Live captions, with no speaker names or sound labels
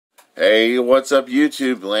Hey, what's up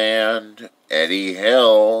YouTube land? Eddie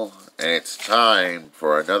Hill, and it's time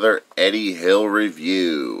for another Eddie Hill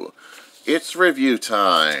review. It's review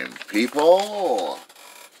time, people!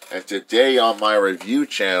 And today on my review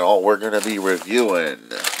channel, we're going to be reviewing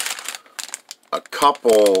a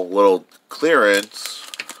couple little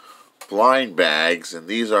clearance blind bags, and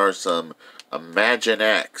these are some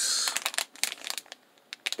Imaginex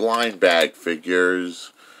blind bag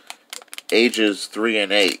figures, ages 3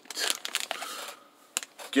 and 8.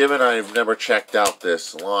 Given I've never checked out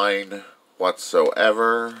this line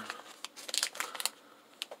whatsoever,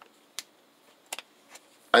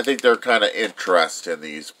 I think they're kind of interesting,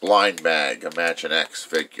 these blind bag Imaginex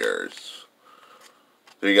figures.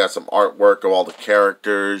 So you got some artwork of all the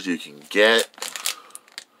characters you can get,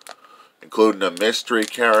 including a mystery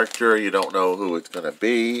character. You don't know who it's going to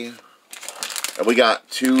be. And we got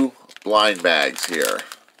two blind bags here.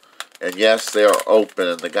 And yes, they are open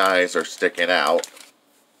and the guys are sticking out.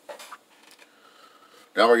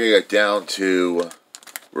 Now we're going to get down to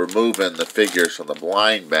removing the figures from the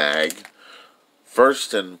blind bag.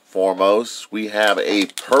 First and foremost, we have a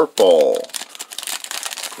purple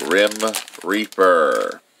Grim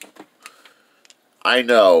Reaper. I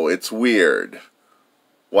know, it's weird.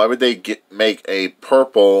 Why would they make a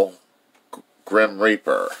purple Grim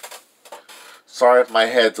Reaper? Sorry if my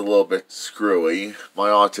head's a little bit screwy. My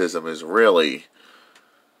autism is really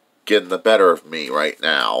getting the better of me right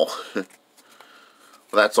now.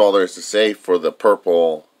 Well, that's all there is to say for the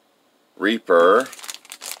purple Reaper.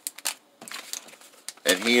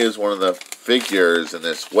 And he is one of the figures in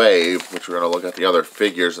this wave, which we're going to look at the other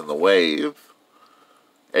figures in the wave.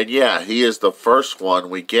 And yeah, he is the first one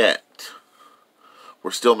we get.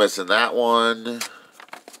 We're still missing that one,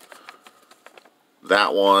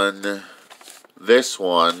 this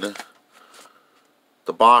one,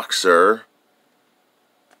 the boxer,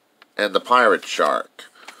 and the pirate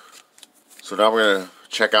shark. So now we're going to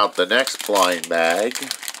check out the next blind bag.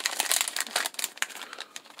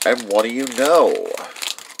 And what do you know?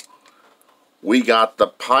 We got the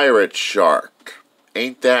pirate shark.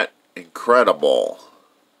 Ain't that incredible?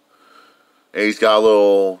 And he's got a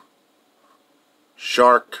little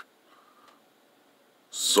shark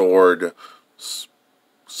sword,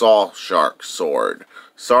 saw shark sword.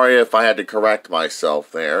 Sorry if I had to correct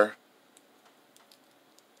myself there.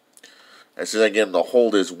 As soon as I get him to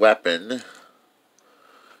hold his weapon,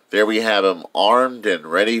 there we have him armed and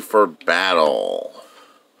ready for battle.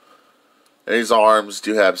 And his arms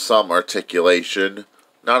do have some articulation,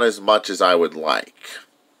 not as much as I would like.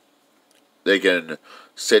 They can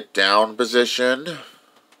sit down position,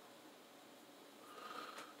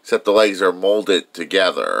 except the legs are molded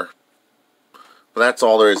together. But that's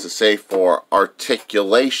all there is to say for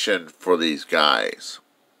articulation for these guys.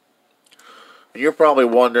 And you're probably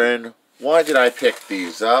wondering, why did I pick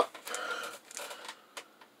these up?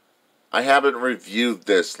 I haven't reviewed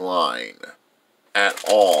this line at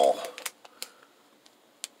all.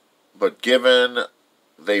 But given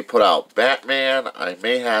they put out Batman, I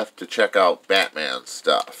may have to check out Batman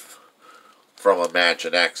stuff from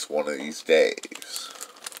Imaginex one of these days.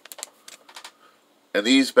 And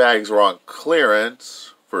these bags were on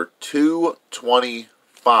clearance for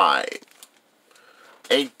 $2.25.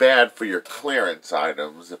 Ain't bad for your clearance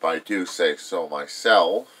items, if I do say so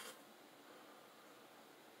myself.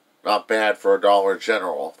 Not bad for a Dollar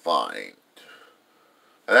General find.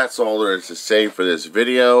 And that's all there is to say for this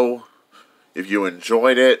video. If you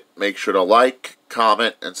enjoyed it, make sure to like,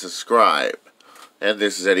 comment, and subscribe. And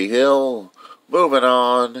this is Eddie Hill, moving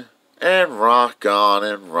on and rock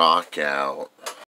out.